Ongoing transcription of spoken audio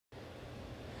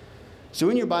So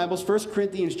in your Bibles, 1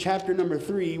 Corinthians chapter number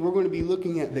 3, we're going to be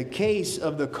looking at the case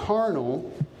of the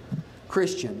carnal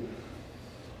Christian.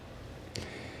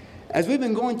 As we've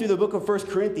been going through the book of 1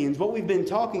 Corinthians, what we've been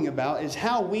talking about is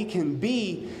how we can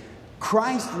be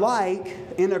Christ-like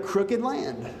in a crooked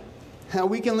land. How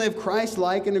we can live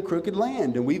Christ-like in a crooked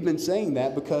land. And we've been saying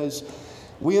that because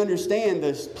we understand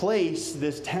this place,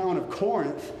 this town of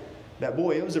Corinth, that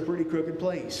boy, it was a pretty crooked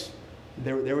place.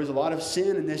 There was a lot of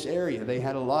sin in this area. They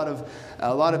had a lot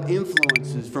of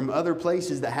influences from other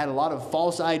places that had a lot of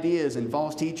false ideas and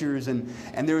false teachers. And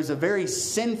there was a very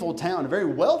sinful town, a very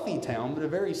wealthy town, but a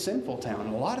very sinful town.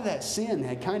 And a lot of that sin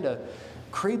had kind of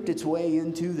creeped its way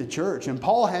into the church. And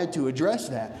Paul had to address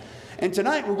that. And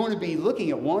tonight we're going to be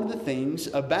looking at one of the things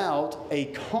about a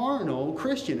carnal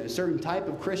Christian, a certain type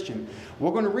of Christian.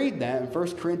 We're going to read that in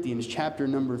 1 Corinthians chapter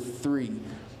number 3.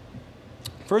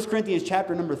 1 Corinthians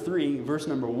chapter number 3, verse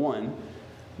number 1,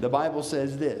 the Bible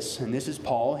says this, and this is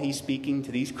Paul, he's speaking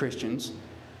to these Christians.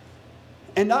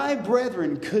 And I,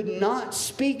 brethren, could not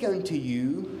speak unto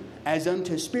you as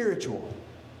unto spiritual,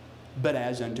 but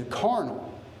as unto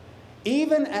carnal,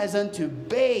 even as unto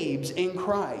babes in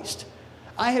Christ.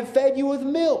 I have fed you with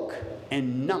milk,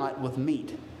 and not with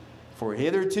meat. For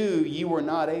hitherto ye were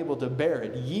not able to bear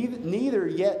it, neither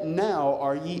yet now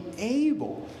are ye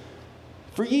able.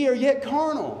 For ye are yet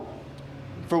carnal.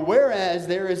 For whereas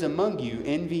there is among you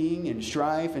envying and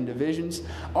strife and divisions,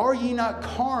 are ye not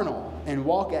carnal and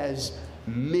walk as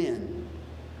men?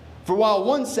 For while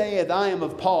one saith, I am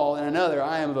of Paul, and another,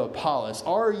 I am of Apollos,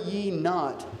 are ye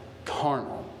not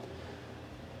carnal?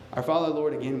 Our Father,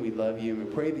 Lord, again, we love you, and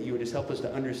we pray that you would just help us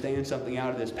to understand something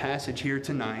out of this passage here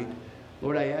tonight.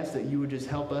 Lord, I ask that you would just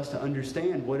help us to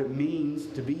understand what it means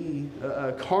to be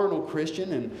a carnal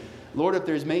Christian. And Lord, if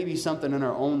there's maybe something in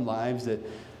our own lives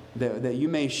that you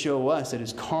may show us that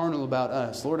is carnal about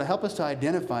us, Lord, help us to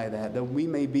identify that we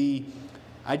may be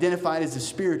identified as a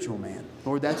spiritual man.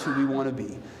 Lord, that's who we want to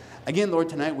be. Again, Lord,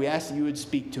 tonight we ask that you would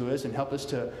speak to us and help us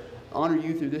to honor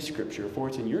you through this scripture. For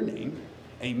it's in your name.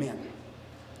 Amen.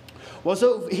 Well,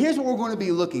 so here's what we're going to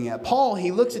be looking at. Paul,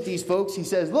 he looks at these folks. He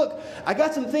says, look, I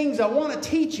got some things I want to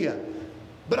teach you,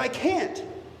 but I can't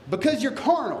because you're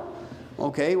carnal.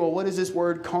 Okay, well, what does this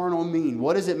word carnal mean?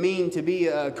 What does it mean to be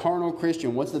a carnal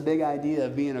Christian? What's the big idea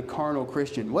of being a carnal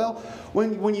Christian? Well,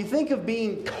 when you think of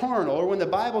being carnal, or when the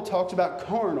Bible talks about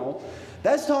carnal,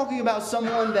 that's talking about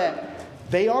someone that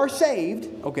they are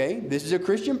saved. Okay, this is a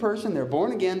Christian person. They're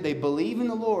born again. They believe in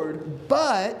the Lord,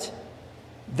 but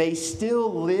they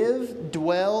still live,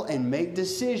 dwell, and make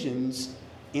decisions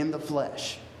in the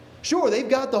flesh. Sure, they've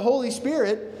got the Holy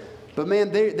Spirit, but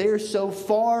man, they're so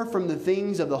far from the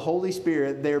things of the Holy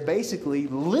Spirit, they're basically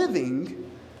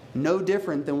living no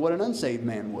different than what an unsaved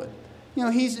man would. You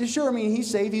know, he's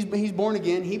saved, he's born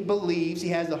again, he believes, he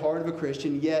has the heart of a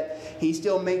Christian, yet he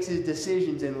still makes his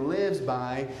decisions and lives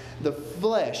by the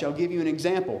flesh. I'll give you an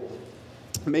example.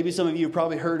 Maybe some of you have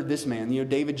probably heard of this man,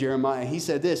 David Jeremiah. He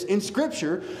said this, in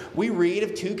Scripture, we read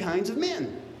of two kinds of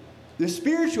men. The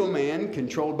spiritual man,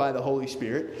 controlled by the Holy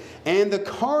Spirit, and the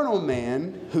carnal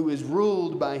man, who is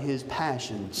ruled by his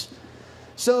passions.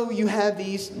 So you have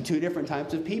these two different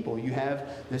types of people. You have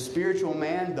the spiritual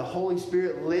man, the Holy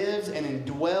Spirit lives and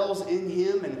indwells in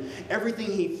him, and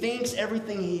everything he thinks,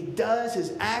 everything he does,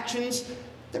 his actions,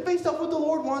 they're based off what the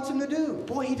Lord wants him to do.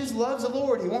 Boy, he just loves the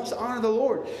Lord. He wants to honor the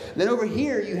Lord. Then over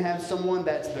here you have someone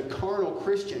that's the carnal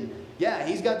Christian. Yeah,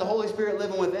 he's got the Holy Spirit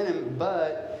living within him,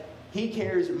 but he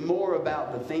cares more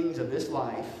about the things of this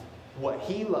life, what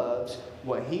he loves,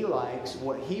 what he likes,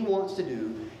 what he wants to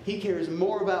do. He cares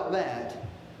more about that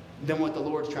than what the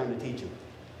Lord's trying to teach him.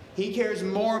 He cares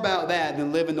more about that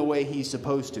than living the way he's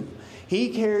supposed to. He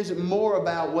cares more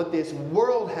about what this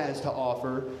world has to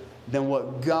offer than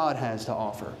what God has to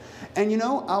offer. And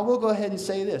I will go ahead and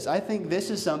say this. I think this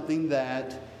is something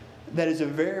that is a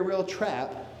very real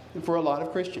trap for a lot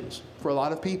of Christians, for a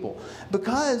lot of people.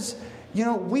 Because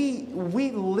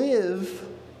we live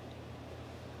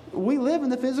in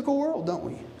the physical world, don't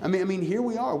we? I mean, here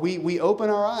we are. We open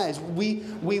our eyes. We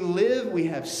live. We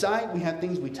have sight. We have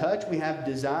things we touch. We have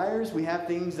desires. We have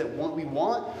things that we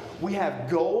want. We have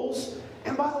goals.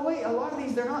 And by the way, a lot of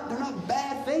these they're not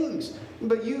bad things.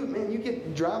 But you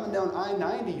get driving down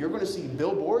I-90, you're going to see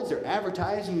billboards. They're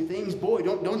advertising you things. Boy,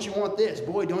 don't you want this?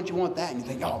 Boy, don't you want that? And you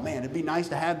think, oh man, it'd be nice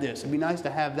to have this. It'd be nice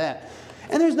to have that.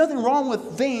 And there's nothing wrong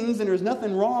with things, and there's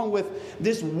nothing wrong with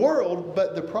this world,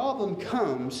 but the problem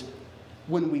comes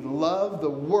when we love the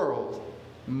world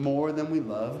more than we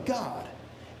love God.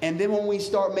 And then when we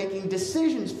start making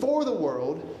decisions for the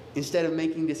world instead of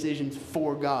making decisions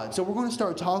for God. So we're going to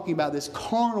start talking about this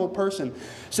carnal person.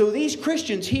 So these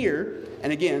Christians here,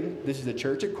 and again, this is the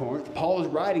church at Corinth. Paul is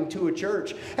writing to a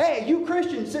church. Hey, you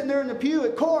Christians sitting there in the pew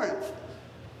at Corinth,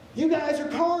 you guys are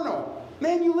carnal.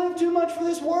 Man, you live too much for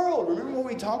this world. Remember when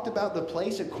we talked about the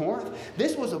place at Corinth?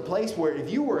 This was a place where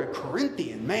if you were a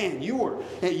Corinthian, man, you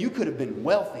could have been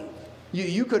wealthy.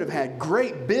 You could have had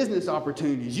great business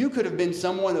opportunities. You could have been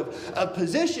someone of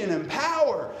position and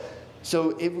power.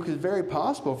 So it was very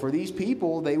possible for these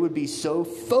people, they would be so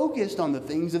focused on the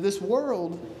things of this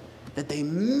world that they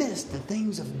missed the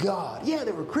things of God. Yeah,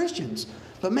 they were Christians,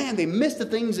 but man, they missed the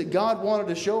things that God wanted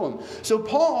to show them. So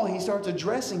Paul, he starts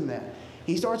addressing that.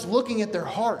 He starts looking at their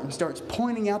heart and starts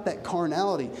pointing out that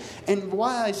carnality. And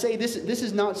why I say this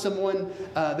is not someone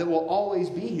that will always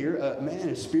be here.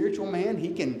 A spiritual man,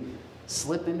 he can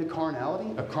slip into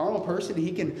carnality. A carnal person,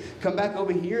 he can come back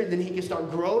over here and then he can start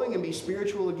growing and be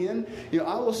spiritual again.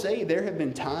 I will say there have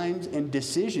been times and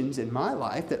decisions in my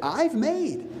life that I've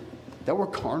made that were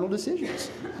carnal decisions.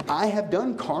 I have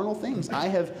done carnal things. I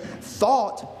have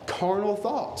thought carnal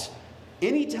thoughts.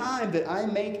 Any time that I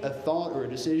make a thought or a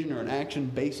decision or an action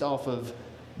based off of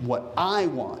what I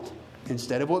want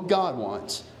instead of what God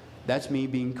wants, that's me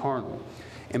being carnal.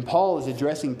 And Paul is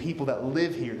addressing people that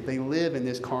live here. They live in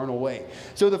this carnal way.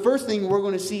 So the first thing we're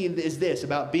going to see is this,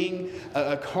 about being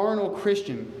a carnal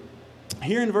Christian.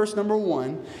 Here in verse number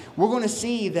 1, we're going to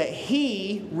see that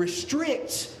he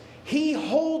restricts, he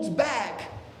holds back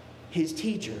his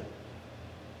teacher.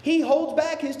 He holds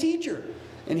back his teacher.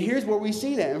 And here's where we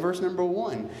see that in verse number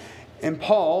 1. And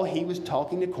Paul, he was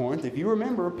talking to Corinth. If you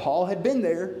remember, Paul had been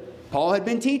there. Paul had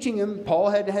been teaching him.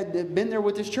 Paul had been there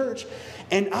with his church.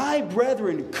 And I,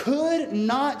 brethren, could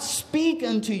not speak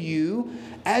unto you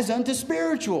as unto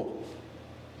spiritual,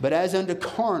 but as unto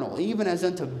carnal, even as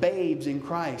unto babes in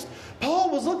Christ.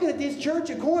 Paul was looking at this church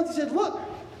at Corinth. He said, look,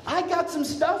 I got some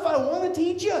stuff I want to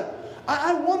teach you.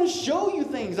 I want to show you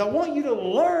things. I want you to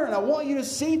learn. I want you to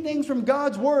see things from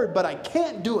God's word, but I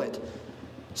can't do it.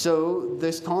 So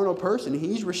this carnal person,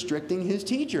 he's restricting his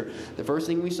teacher. The first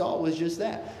thing we saw was just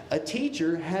that. A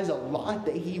teacher has a lot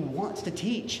that he wants to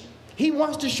teach. He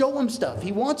wants to show them stuff.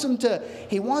 He wants them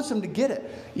to get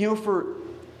it. For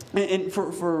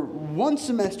 1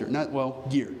 semester,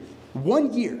 year.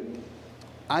 1 year,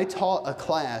 I taught a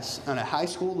class on a high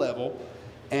school level,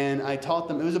 and I taught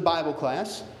them, it was a Bible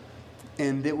class,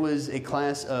 and it was a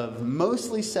class of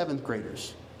mostly 7th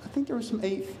graders. I think there were some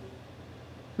 8th.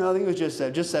 No, I think it was just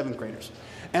 7th graders.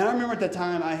 And I remember at that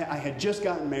time, I had just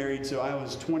gotten married, so I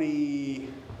was 20,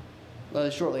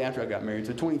 shortly after I got married,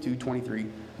 so 22, 23,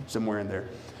 somewhere in there.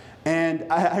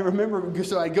 And I remember,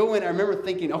 so I go in, I remember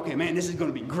thinking, okay, man, this is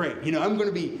going to be great. I'm going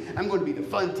to be the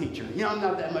fun teacher. I'm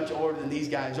not that much older than these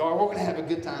guys are. We're going to have a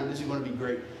good time. This is going to be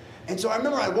great. And so I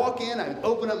remember I'd walk in, I'd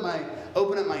open up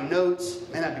my notes,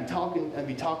 and I'd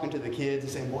be talking to the kids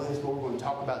and saying, boy, this is what we're going to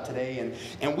talk about today.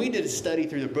 And we did a study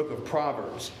through the book of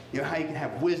Proverbs, how you can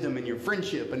have wisdom in your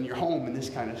friendship and your home and this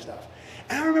kind of stuff.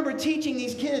 And I remember teaching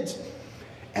these kids,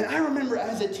 and I remember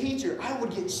as a teacher, I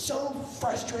would get so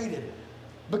frustrated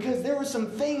because there were some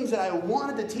things that I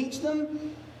wanted to teach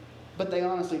them, but they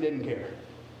honestly didn't care.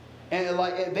 And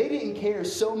they didn't care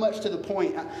so much to the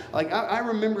point, I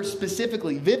remember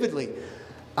specifically, vividly,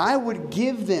 I would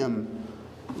give them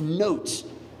notes.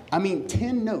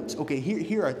 10 notes. Okay,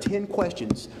 here are 10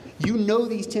 questions. You know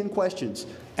these 10 questions.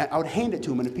 I would hand it to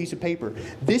them on a piece of paper.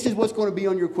 This is what's going to be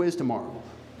on your quiz tomorrow.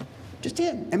 Just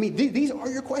 10. These are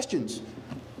your questions.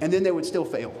 And then they would still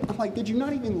fail. I'm like, did you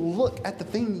not even look at the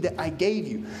thing that I gave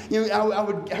you?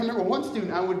 I remember one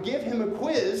student, I would give him a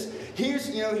quiz. Here's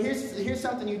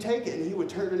something, you take it, and he would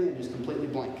turn it in just completely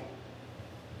blank.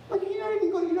 Like, you're not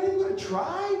even going to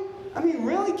try?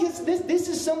 Really, kids, this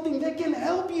is something that can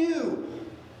help you.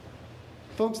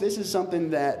 Folks, this is something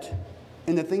that,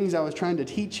 in the things I was trying to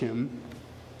teach him,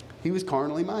 he was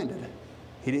carnally minded.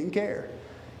 He didn't care.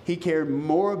 He cared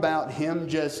more about him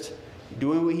just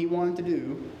doing what he wanted to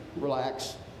do,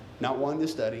 relax, not wanting to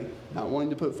study, not wanting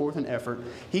to put forth an effort.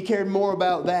 He cared more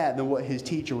about that than what his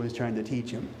teacher was trying to teach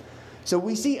him. So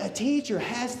we see a teacher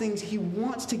has things he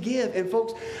wants to give. And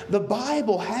folks, the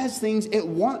Bible has things it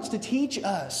wants to teach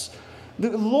us.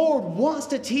 The Lord wants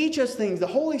to teach us things. The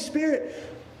Holy Spirit,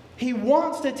 He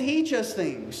wants to teach us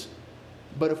things.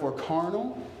 But if we're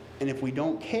carnal and if we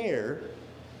don't care,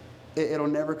 it'll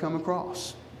never come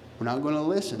across. We're not going to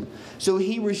listen. So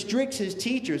he restricts his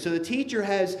teacher. So the teacher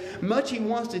has much he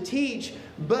wants to teach,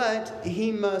 but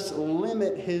he must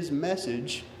limit his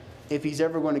message if he's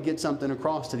ever going to get something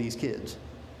across to these kids.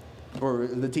 or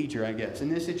the teacher, I guess.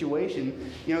 In this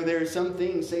situation, there are some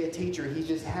things, say a teacher, he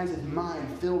just has his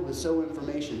mind filled with so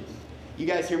information. You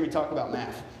guys hear me talk about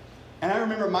math. And I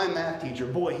remember my math teacher,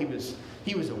 boy, he was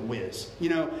a whiz.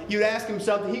 You'd ask him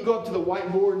something, he'd go up to the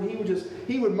whiteboard and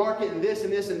he would mark it in this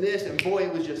and this and this, and boy,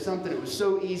 it was just something, it was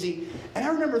so easy. And I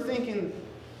remember thinking,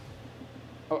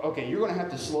 okay, you're going to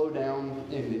have to slow down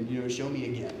and show me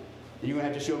again. You're going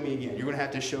to have to show me again. You're going to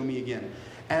have to show me again.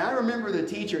 And I remember the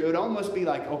teacher, it would almost be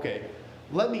like, okay,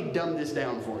 let me dumb this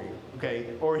down for you. Okay?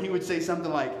 Or he would say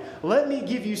something like, let me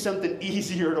give you something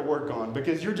easier to work on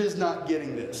because you're just not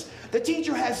getting this. The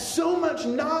teacher has so much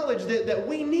knowledge that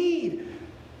we need,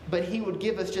 but he would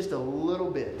give us just a little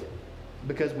bit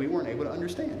because we weren't able to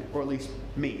understand. Or at least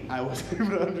me, I wasn't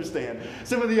able to understand.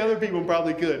 Some of the other people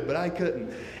probably could, but I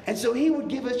couldn't. And so he would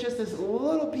give us just this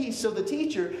little piece. So the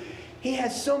teacher, he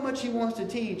has so much he wants to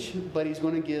teach, but he's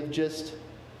going to give just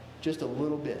a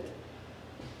little bit.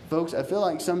 Folks, I feel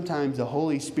like sometimes the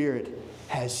Holy Spirit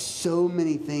has so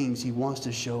many things he wants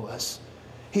to show us.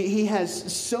 He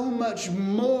has so much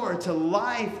more to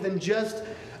life than just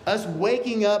us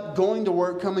waking up, going to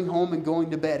work, coming home, and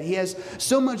going to bed. He has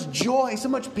so much joy, so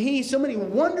much peace, so many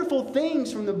wonderful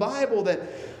things from the Bible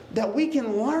that we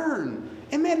can learn.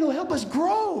 And man, it'll help us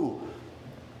grow.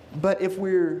 But if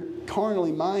we're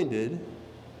carnally minded,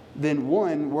 then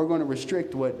one, we're going to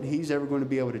restrict what he's ever going to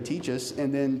be able to teach us.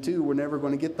 And then two, we're never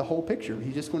going to get the whole picture.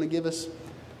 He's just going to give us,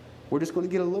 we're just going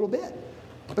to get a little bit.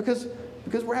 Because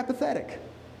we're apathetic.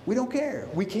 We don't care.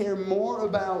 We care more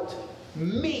about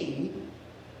me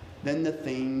than the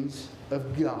things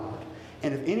of God.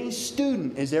 And if any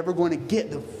student is ever going to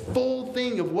get the full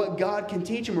thing of what God can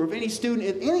teach him, or if any student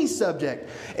in any subject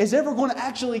is ever going to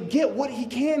actually get what he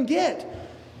can get,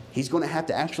 he's going to have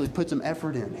to actually put some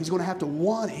effort in. He's going to have to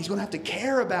want it. He's going to have to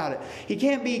care about it. He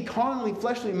can't be carnally,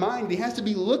 fleshly minded. He has to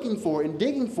be looking for it and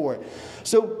digging for it.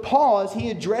 So Paul, as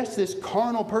he addressed this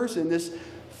carnal person, this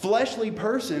fleshly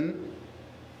person,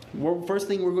 first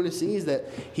thing we're going to see is that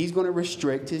he's going to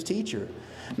restrict his teacher.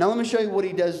 Now let me show you what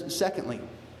he does secondly.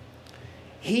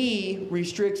 He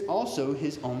restricts also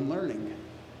his own learning.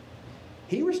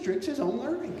 He restricts his own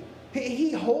learning.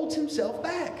 He holds himself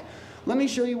back. Let me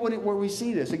show you where we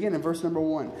see this. Again, in verse number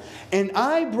 1. And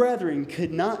I, brethren,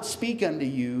 could not speak unto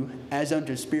you as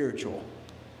unto spiritual.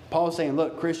 Paul's saying,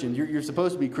 look, Christians, you're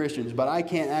supposed to be Christians, but I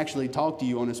can't actually talk to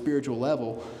you on a spiritual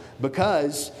level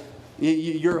because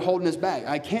you're holding us back.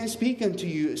 I can't speak unto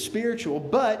you spiritual,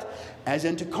 but as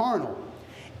unto carnal,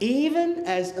 even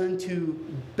as unto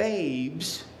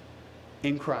babes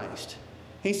in Christ.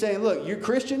 He's saying, look, you're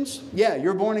Christians. Yeah,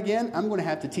 you're born again. I'm going to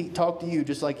have to talk to you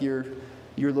just like you're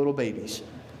little babies.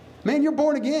 Man, you're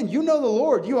born again. You know the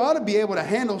Lord. You ought to be able to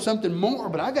handle something more,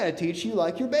 but I got to teach you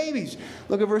like you're babies.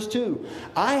 Look at verse 2.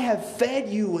 I have fed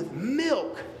you with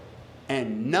milk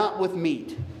and not with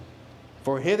meat.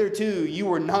 For hitherto you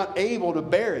were not able to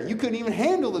bear it. You couldn't even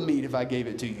handle the meat if I gave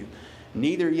it to you.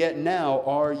 Neither yet now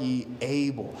are ye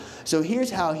able. So here's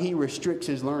how he restricts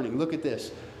his learning. Look at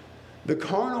this. The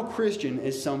carnal Christian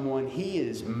is someone, he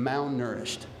is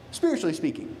malnourished. Spiritually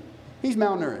speaking, he's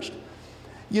malnourished.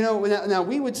 Now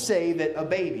we would say that a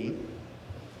baby,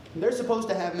 they're supposed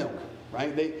to have milk,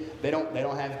 right? They don't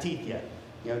have teeth yet.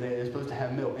 They're supposed to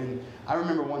have milk. And I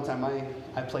remember one time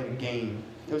I played a game.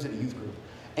 It was in a youth group.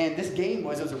 And this game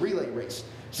was a relay race.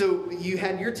 So you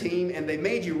had your team, and they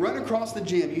made you run across the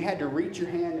gym. You had to reach your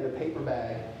hand in a paper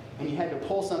bag, and you had to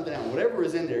pull something out. Whatever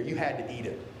was in there, you had to eat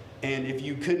it. And if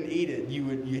you couldn't eat it,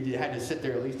 you had to sit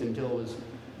there at least until it was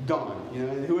gone.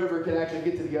 And whoever could actually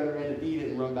get to the other end and eat it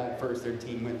and run back first, their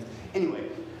team wins. Anyway,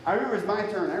 I remember it was my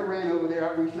turn. I ran over there.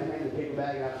 I reached my hand in the paper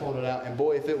bag, and I pulled it out. And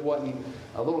boy, if it wasn't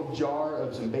a little jar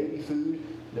of some baby food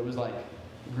that was like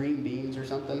green beans or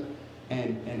something,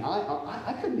 and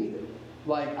I couldn't eat it.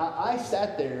 Like, I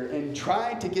sat there and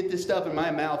tried to get this stuff in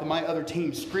my mouth, and my other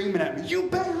team screaming at me, you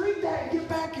better eat that, get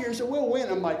back here so we'll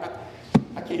win. I'm like,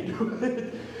 I can't do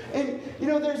it. And,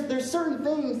 there's certain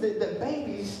things that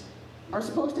babies are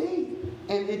supposed to eat.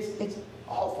 And it's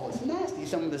awful. It's nasty,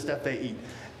 some of the stuff they eat.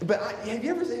 But have you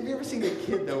ever seen a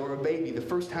kid, though, or a baby, the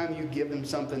first time you give them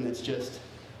something that's just,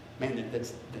 man,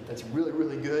 that's really,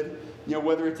 really good?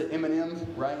 Whether it's an M&M,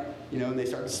 right? And they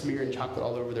start smearing chocolate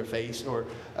all over their face, or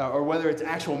whether it's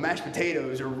actual mashed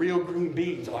potatoes or real green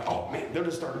beans. They're like, oh man, they'll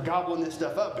just start gobbling this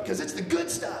stuff up because it's the good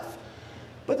stuff.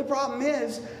 But the problem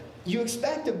is, you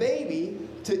expect a baby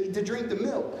to drink the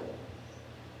milk.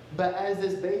 But as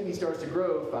this baby starts to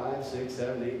grow, 5, 6,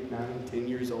 7, 8, 9, 10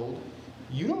 years old,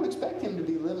 you don't expect him to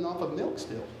be living off of milk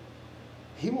still.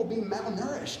 He will be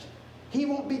malnourished. He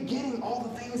won't be getting all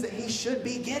the things that he should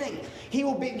be getting. He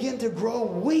will begin to grow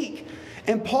weak.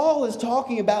 And Paul is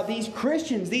talking about these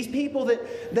Christians, these people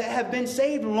that have been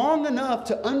saved long enough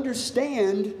to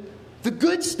understand the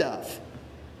good stuff.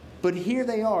 But here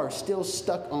they are, still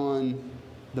stuck on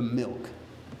the milk.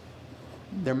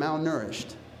 They're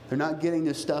malnourished. They're not getting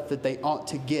the stuff that they ought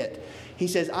to get. He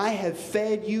says, I have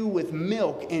fed you with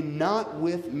milk and not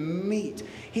with meat.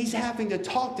 He's having to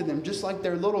talk to them just like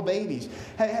they're little babies.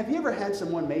 Have you ever had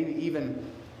someone maybe even,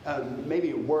 maybe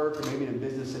at work or maybe in a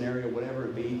business scenario, whatever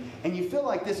it be, and you feel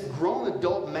like this grown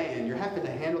adult man, you're having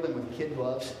to handle them with kid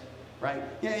gloves, right?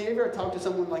 Yeah, you ever talk to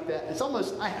someone like that?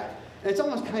 I have. And it's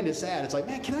almost kind of sad. It's like,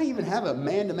 man, can I even have a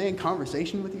man-to-man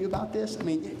conversation with you about this? I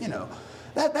mean, you know,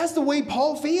 that's the way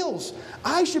Paul feels.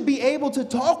 I should be able to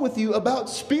talk with you about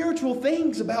spiritual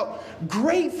things, about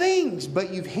great things,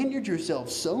 but you've hindered yourself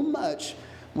so much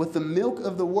with the milk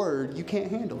of the word, you can't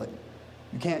handle it.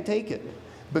 You can't take it.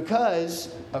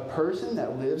 Because a person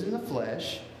that lives in the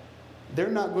flesh, they're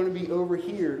not going to be over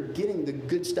here getting the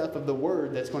good stuff of the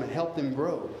word that's going to help them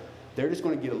grow. They're just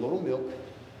going to get a little milk,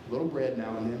 a little bread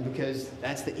now and then, because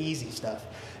that's the easy stuff.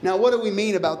 Now, what do we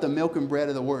mean about the milk and bread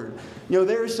of the word? You know,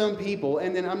 there are some people,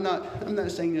 and then I'm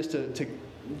not saying this to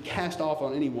cast off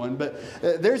on anyone, but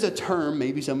there's a term,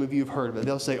 maybe some of you have heard of it.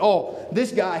 They'll say, oh,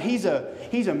 this guy, he's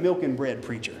a milk and bread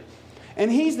preacher. And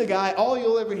he's the guy, all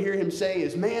you'll ever hear him say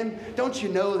is, man, don't you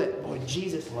know that, boy,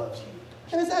 Jesus loves you?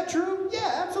 And is that true?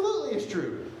 Yeah, absolutely it's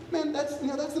true. Man, that's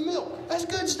the milk. That's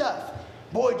good stuff.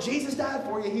 Boy, Jesus died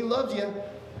for you. He loves you.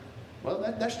 Well,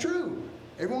 that's true.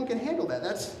 Everyone can handle that.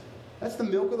 That's the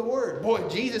milk of the word. Boy,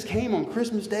 Jesus came on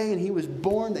Christmas Day and he was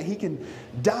born that he can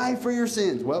die for your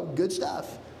sins. Well, good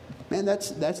stuff. Man, that's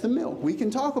the milk. We can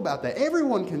talk about that.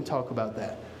 Everyone can talk about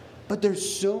that. But there's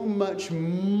so much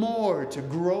more to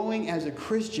growing as a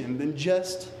Christian than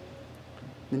just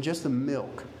the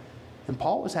milk. And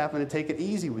Paul was having to take it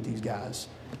easy with these guys.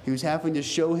 He was having to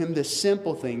show him the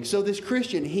simple things. So this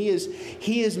Christian, he is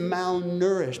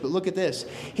malnourished. But look at this.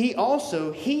 He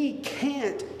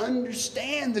can't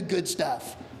understand the good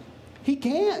stuff. He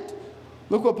can't.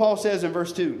 Look what Paul says in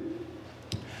verse 2.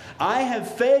 I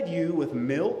have fed you with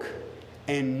milk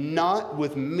and not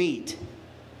with meat.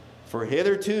 For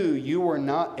hitherto you were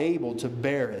not able to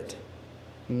bear it.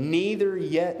 Neither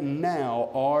yet now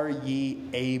are ye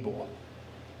able.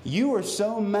 You are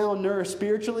so malnourished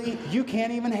spiritually, you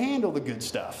can't even handle the good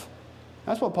stuff.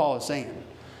 That's what Paul is saying.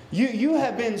 You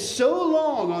have been so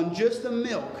long on just the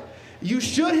milk. You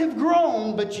should have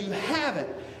grown, but you haven't.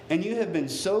 And you have been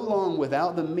so long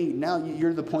without the meat. Now you're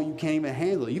to the point you can't even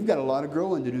handle it. You've got a lot of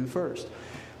growing to do first.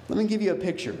 Let me give you a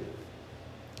picture.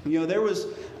 You know, there was,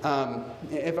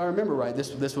 if I remember right,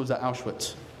 this was at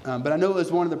Auschwitz. But I know it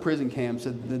was one of the prison camps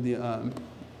during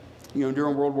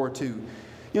World War II.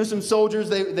 You know, some soldiers,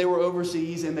 they were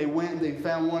overseas, and they went and they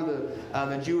found one of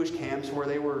the Jewish camps where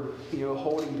they were,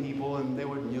 holding people, and they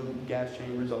would, gas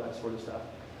chambers, all that sort of stuff.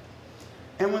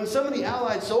 And when some of the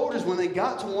Allied soldiers, when they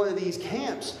got to one of these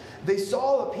camps, they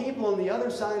saw the people on the other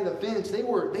side of the fence. They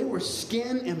were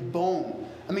skin and bone.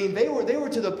 I mean, they were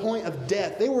to the point of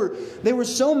death. They were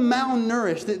so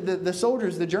malnourished that the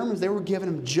soldiers, the Germans, they were giving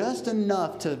them just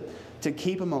enough to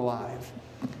keep them alive.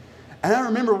 And I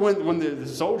remember when the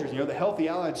soldiers, the healthy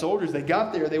Allied soldiers, they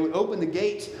got there, they would open the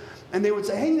gates and they would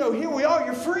say, hey, here we are,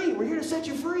 you're free. We're here to set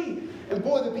you free. And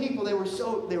boy, the people, they were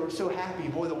so happy.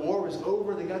 Boy, the war was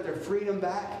over. They got their freedom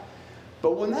back.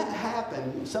 But when that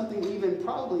happened, something even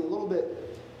probably a little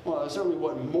bit, well, it certainly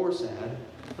wasn't more sad,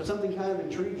 but something kind of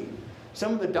intriguing.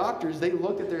 Some of the doctors, they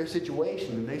looked at their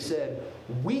situation and they said,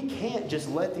 we can't just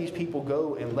let these people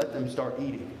go and let them start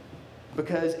eating.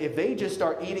 Because if they just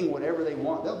start eating whatever they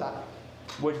want, they'll die.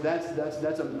 Which that's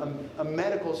a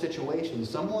medical situation.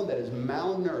 Someone that is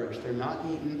malnourished, they're not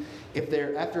eating. If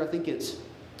they're, after I think it's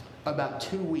about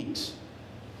 2 weeks,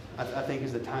 I think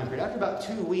is the time period. After about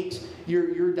 2 weeks,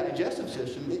 your digestive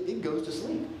system, it goes to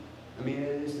sleep. I mean,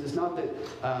 it's not that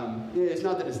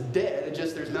it's dead. It's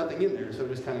just there's nothing in there, so it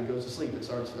just kind of goes to sleep. It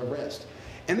starts to rest.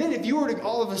 And then if you were to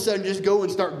all of a sudden just go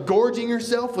and start gorging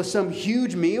yourself with some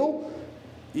huge meal,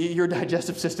 your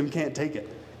digestive system can't take it.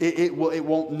 It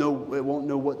won't know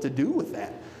what to do with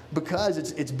that because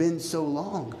it's been so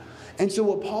long. And so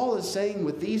what Paul is saying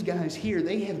with these guys here,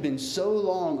 they have been so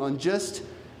long on just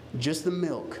the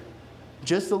milk,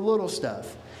 just the little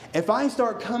stuff. If I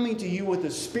start coming to you with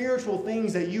the spiritual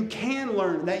things that you can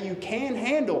learn, that you can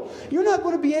handle, you're not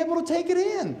going to be able to take it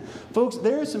in. Folks,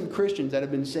 there are some Christians that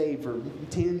have been saved for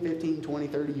 10, 15, 20,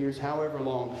 30 years, however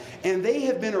long. And they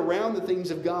have been around the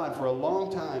things of God for a long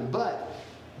time. But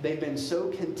they've been so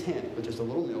content with just a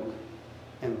little milk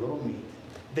and a little meat.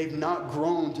 They've not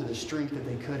grown to the strength that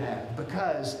they could have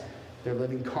because they're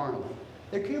living carnally.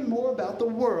 They care more about the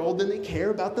world than they care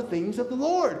about the things of the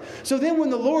Lord. So then when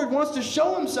the Lord wants to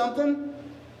show them something,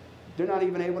 they're not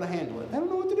even able to handle it. They don't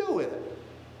know what to do with it.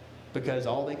 Because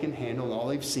all they can handle and all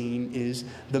they've seen is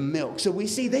the milk. So we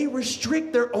see they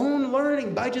restrict their own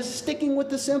learning by just sticking with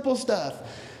the simple stuff.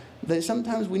 That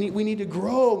sometimes we need to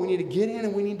grow, we need to get in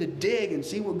and we need to dig and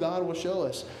see what God will show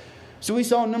us. So we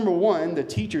saw number one, the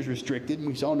teacher's restricted. And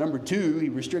we saw number two, he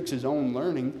restricts his own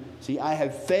learning. See, I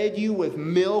have fed you with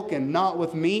milk and not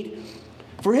with meat.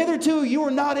 For hitherto you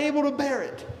are not able to bear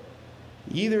it.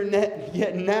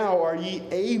 Yet now are ye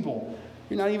able.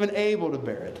 You're not even able to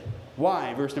bear it.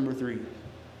 Why? Verse number 3.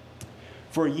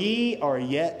 For ye are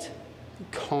yet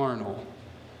carnal.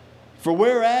 For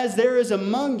whereas there is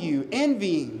among you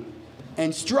envying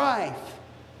and strife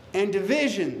and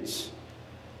divisions,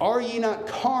 are ye not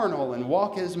carnal and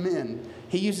walk as men?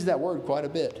 He uses that word quite a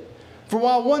bit. For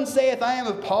while one saith, I am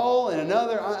of Paul, and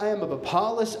another, I am of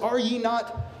Apollos, are ye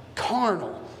not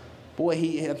carnal?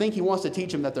 Boy, I think he wants to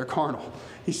teach them that they're carnal.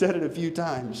 He said it a few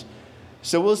times.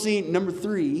 So we'll see number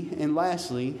 3, and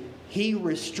lastly, he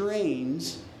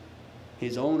restrains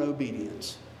his own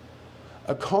obedience.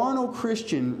 A carnal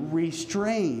Christian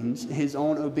restrains his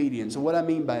own obedience. And what I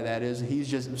mean by that is he's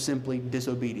just simply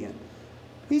disobedient.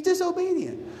 He's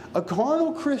disobedient. A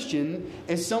carnal Christian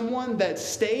is someone that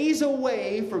stays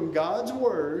away from God's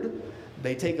word.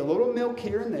 They take a little milk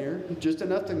here and there, just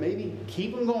enough to maybe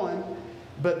keep them going,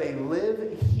 but they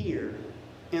live here,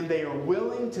 and they are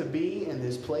willing to be in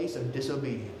this place of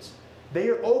disobedience. They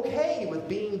are okay with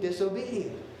being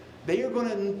disobedient. There's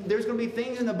going to be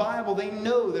things in the Bible they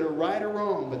know that are right or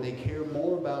wrong, but they care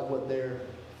more about what their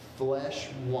flesh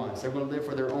wants. They're going to live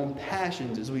for their own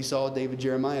passions, as we saw David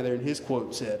Jeremiah there in his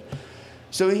quote said.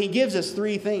 So he gives us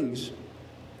 3 things.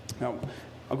 Now,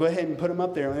 I'll go ahead and put them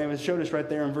up there. They showed us right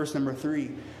there in verse number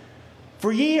 3.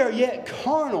 For ye are yet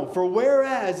carnal, for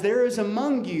whereas there is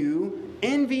among you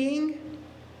envying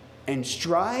and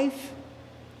strife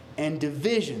and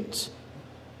divisions,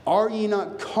 are ye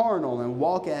not carnal and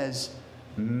walk as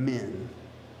men?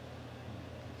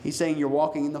 He's saying you're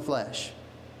walking in the flesh.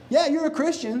 Yeah, you're a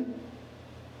Christian,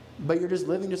 but you're just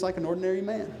living just like an ordinary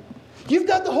man. You've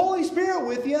got the Holy Spirit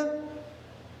with you,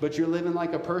 but you're living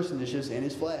like a person that's just in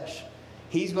his flesh.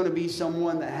 He's going to be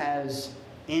someone that has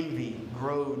envy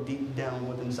grow deep down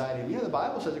within inside him. You know, the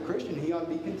Bible says a Christian, he ought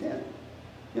to be content.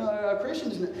 You know, a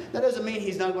Christian, that doesn't mean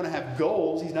he's not going to have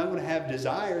goals, he's not going to have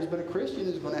desires, but a Christian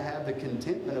is going to have the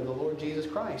contentment of the Lord Jesus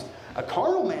Christ. A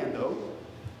carnal man, though,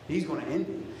 he's going to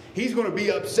envy. He's going to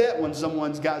be upset when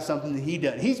someone's got something that he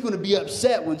does. He's going to be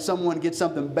upset when someone gets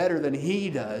something better than he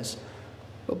does.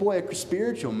 But boy, a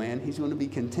spiritual man, he's going to be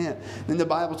content. Then the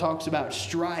Bible talks about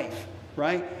strife.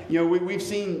 Right? You know, we've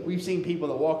seen people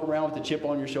that walk around with a chip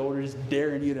on your shoulders,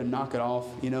 daring you to knock it off.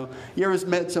 You know, you ever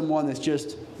met someone that's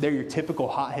just, they're your typical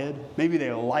hothead? Maybe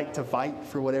they like to fight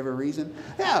for whatever reason.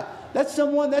 Yeah, that's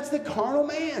the carnal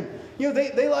man. You know,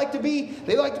 they like to be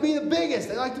the biggest.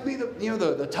 They like to be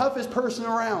the toughest person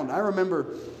around. I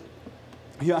remember,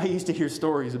 I used to hear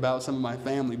stories about some of my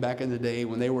family back in the day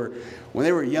when they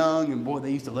were young, and boy,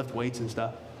 they used to lift weights and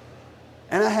stuff.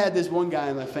 And I had this one guy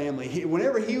in my family.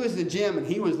 Whenever he was in the gym and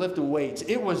he was lifting weights,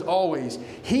 it was always,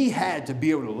 he had to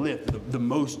be able to lift the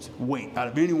most weight out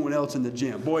of anyone else in the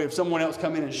gym. Boy, if someone else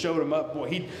come in and showed him up,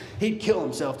 boy, he'd kill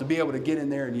himself to be able to get in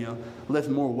there and, lift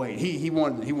more weight. He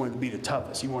wanted to be the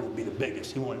toughest. He wanted to be the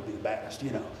biggest. He wanted to be the baddest,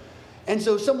 And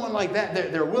so someone like that,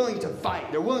 they're willing to fight.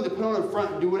 They're willing to put on the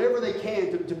front and do whatever they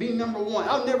can to be number one.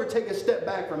 I'll never take a step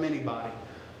back from anybody.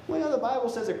 Well, the Bible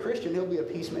says a Christian, he'll be a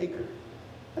peacemaker.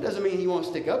 That doesn't mean he won't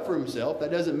stick up for himself. That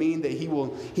doesn't mean that he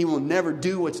will never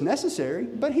do what's necessary.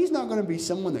 But he's not going to be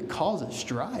someone that causes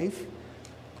strife.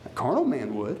 A carnal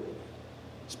man would.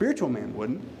 A spiritual man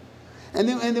wouldn't. And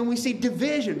then we see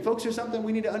division. Folks, there's something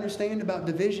we need to understand about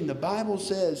division. The Bible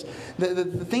says, the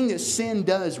thing that sin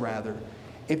does, rather.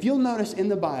 If you'll notice in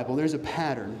the Bible, there's a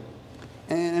pattern.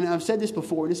 And I've said this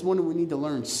before. This is one that we need to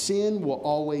learn. Sin will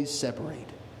always separate.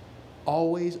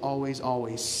 Always, always,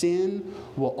 always. Sin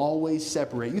will always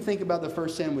separate. You think about the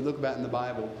first sin we look about in the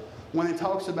Bible. When it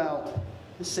talks about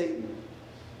Satan,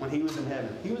 when he was in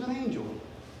heaven. He was an angel.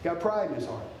 Got pride in his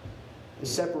heart. It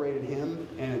separated him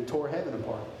and it tore heaven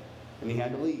apart. And he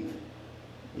had to leave.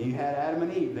 You had Adam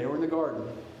and Eve. They were in the garden.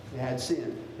 They had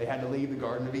sin. They had to leave the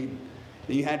Garden of Eden.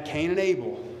 Then you had Cain and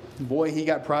Abel. Boy, he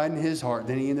got pride in his heart.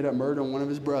 Then he ended up murdering one of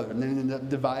his brothers. And then ended up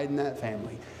dividing that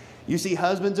family. You see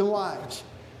husbands and wives.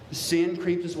 Sin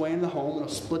creeps its way into the home and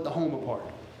it'll split the home apart.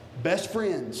 Best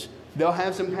friends, they'll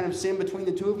have some kind of sin between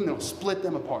the two of them and it'll split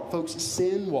them apart. Folks,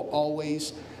 sin will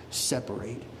always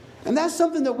separate. And that's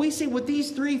something that we see with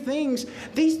these three things.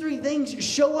 These three things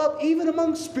show up even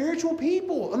among spiritual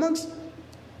people, amongst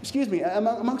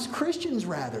Christians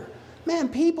rather. Man,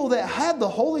 people that have the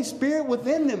Holy Spirit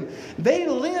within them, they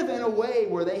live in a way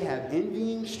where they have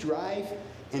envying, strife,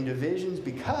 and divisions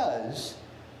because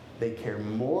they care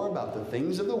more about the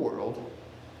things of the world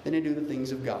than they do the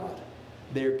things of God.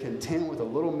 They're content with a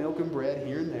little milk and bread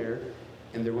here and there,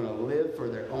 and they're going to live for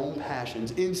their own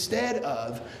passions instead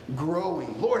of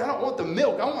growing. Lord, I don't want the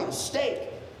milk. I want a steak.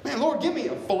 Man, Lord, give me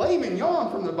a filet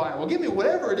mignon from the Bible. Give me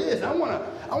whatever it is. I want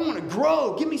to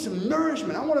grow. Give me some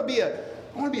nourishment. I want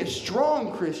to be a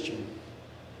strong Christian.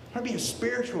 I want to be a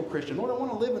spiritual Christian. Lord, I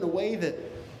want to live in a way that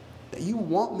you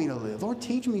want me to live. Lord,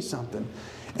 teach me something.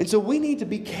 And so we need to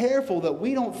be careful that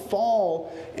we don't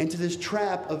fall into this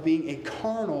trap of being a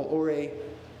carnal or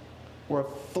a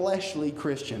fleshly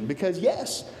Christian. Because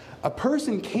yes, a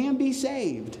person can be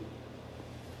saved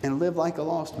and live like a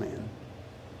lost man.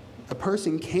 A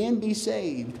person can be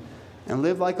saved and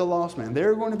live like a lost man. There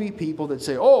are going to be people that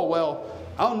say, oh, well,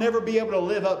 I'll never be able to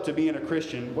live up to being a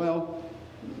Christian. Well,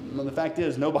 the fact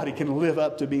is, nobody can live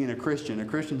up to being a Christian. A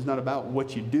Christian's not about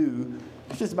what you do.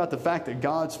 It's just about the fact that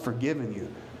God's forgiven you.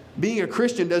 Being a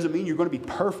Christian doesn't mean you're going to be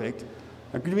perfect.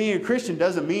 Being a Christian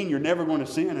doesn't mean you're never going to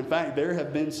sin. In fact, there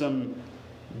have been some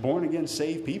born-again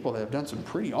saved people that have done some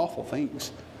pretty awful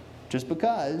things just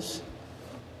because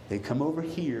they come over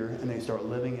here and they start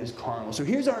living as carnal. So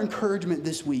here's our encouragement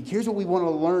this week. Here's what we want to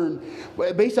learn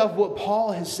based off what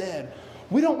Paul has said.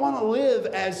 We don't want to live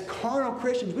as carnal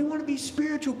Christians. We want to be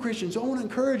spiritual Christians. So I want to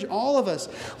encourage all of us.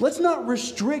 Let's not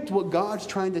restrict what God's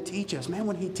trying to teach us. Man,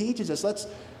 when He teaches us, let's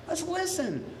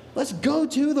listen. Let's go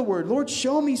to the Word. Lord,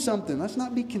 show me something. Let's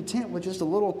not be content with just a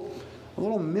little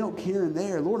milk here and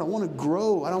there. Lord, I want to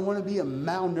grow. I don't want to be a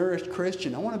malnourished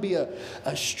Christian. I want to be a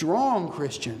strong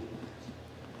Christian.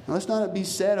 And let's not be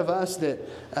said of us that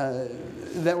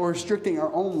we're restricting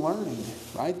our own learning,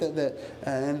 right?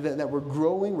 That we're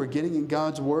growing, we're getting in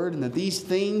God's Word, and that these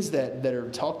things that are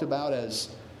talked about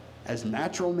as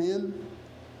natural men,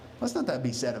 let's not that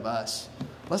be said of us.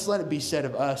 Let's let it be said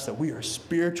of us that we are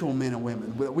spiritual men and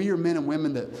women. We are men and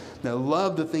women that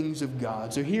love the things of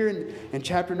God. So here in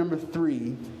chapter number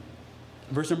 3,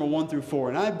 verse number 1 through 4,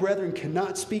 and I, brethren,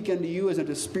 cannot speak unto you as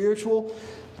unto spiritual,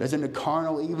 but as unto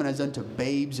carnal, even as unto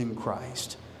babes in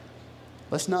Christ.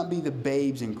 Let's not be the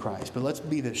babes in Christ, but let's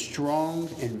be the strong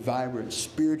and vibrant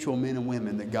spiritual men and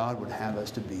women that God would have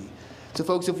us to be. So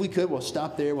folks, if we could, we'll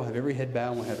stop there. We'll have every head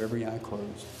bowed and we'll have every eye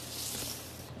closed.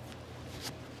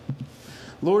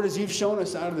 Lord, as you've shown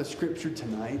us out of the Scripture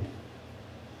tonight,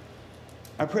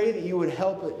 I pray that you would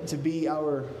help it to be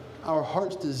our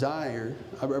heart's desire.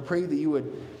 I pray that you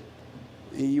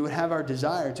would have our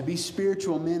desire to be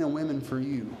spiritual men and women for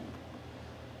you.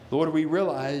 Lord, we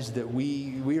realize that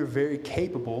we are very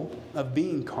capable of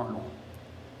being carnal.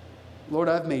 Lord,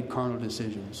 I've made carnal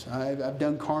decisions. I've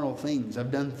done carnal things.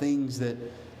 I've done things that,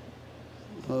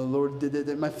 Lord,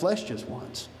 that my flesh just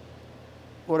wants.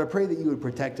 Lord, I pray that you would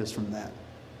protect us from that.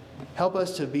 Help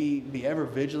us to be ever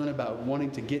vigilant about wanting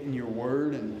to get in your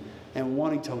word and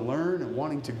wanting to learn and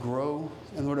wanting to grow.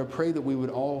 And Lord, I pray that we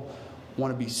would all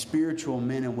want to be spiritual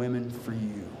men and women for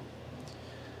you.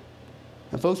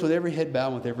 And folks, with every head bowed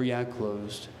and with every eye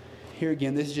closed, here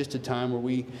again, this is just a time where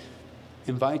we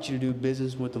invite you to do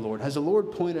business with the Lord. Has the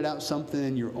Lord pointed out something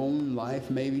in your own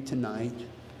life maybe tonight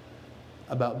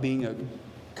about being a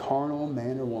carnal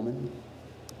man or woman?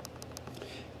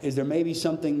 Is there maybe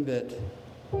something that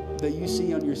you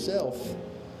see on yourself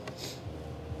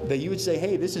that you would say,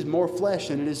 hey, this is more flesh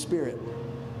than it is spirit?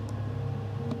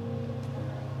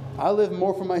 I live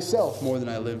more for myself more than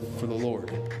I live for the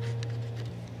Lord.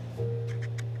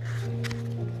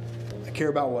 I care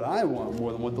about what I want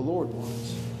more than what the Lord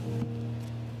wants.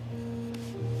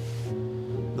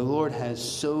 The Lord has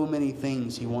so many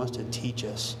things He wants to teach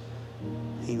us.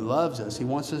 He loves us. He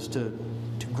wants us to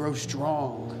grow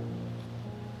strong,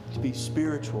 to be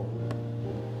spiritual,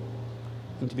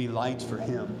 and to be lights for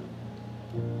Him.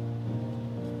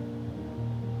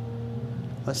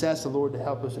 Let's ask the Lord to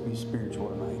help us to be spiritual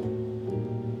tonight.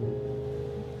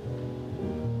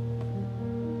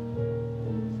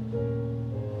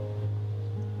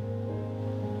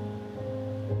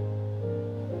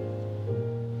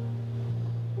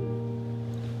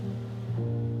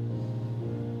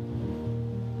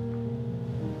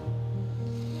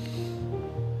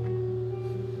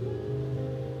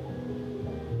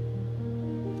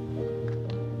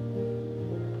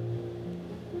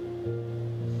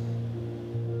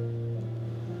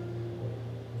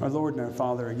 Our Lord and our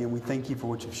Father, again, we thank you for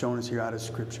what you've shown us here out of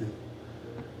Scripture.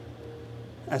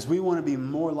 As we want to be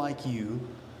more like you,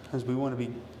 as we want to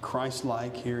be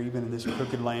Christ-like here, even in this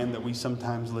crooked land that we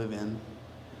sometimes live in.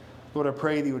 Lord, I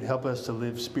pray that you would help us to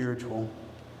live spiritual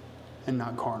and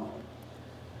not carnal.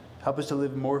 Help us to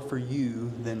live more for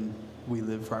you than we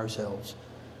live for ourselves.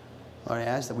 Lord, I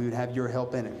ask that we would have your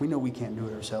help in it. We know we can't do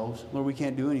it ourselves. Lord, we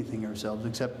can't do anything ourselves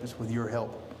except it's with your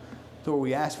help. Lord,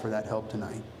 we ask for that help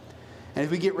tonight. And as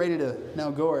we get ready to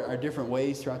now go our different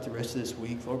ways throughout the rest of this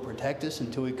week, Lord, protect us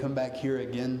until we come back here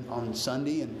again on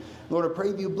Sunday. And Lord, I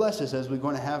pray that you bless us as we're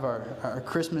going to have our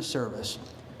Christmas service.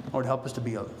 Lord, help us to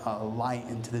be a light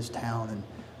into this town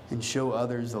and show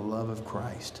others the love of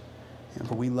Christ. And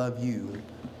for we love you.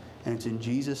 And it's in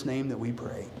Jesus' name that we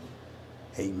pray.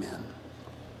 Amen.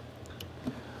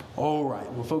 All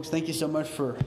right. Well, folks, thank you so much for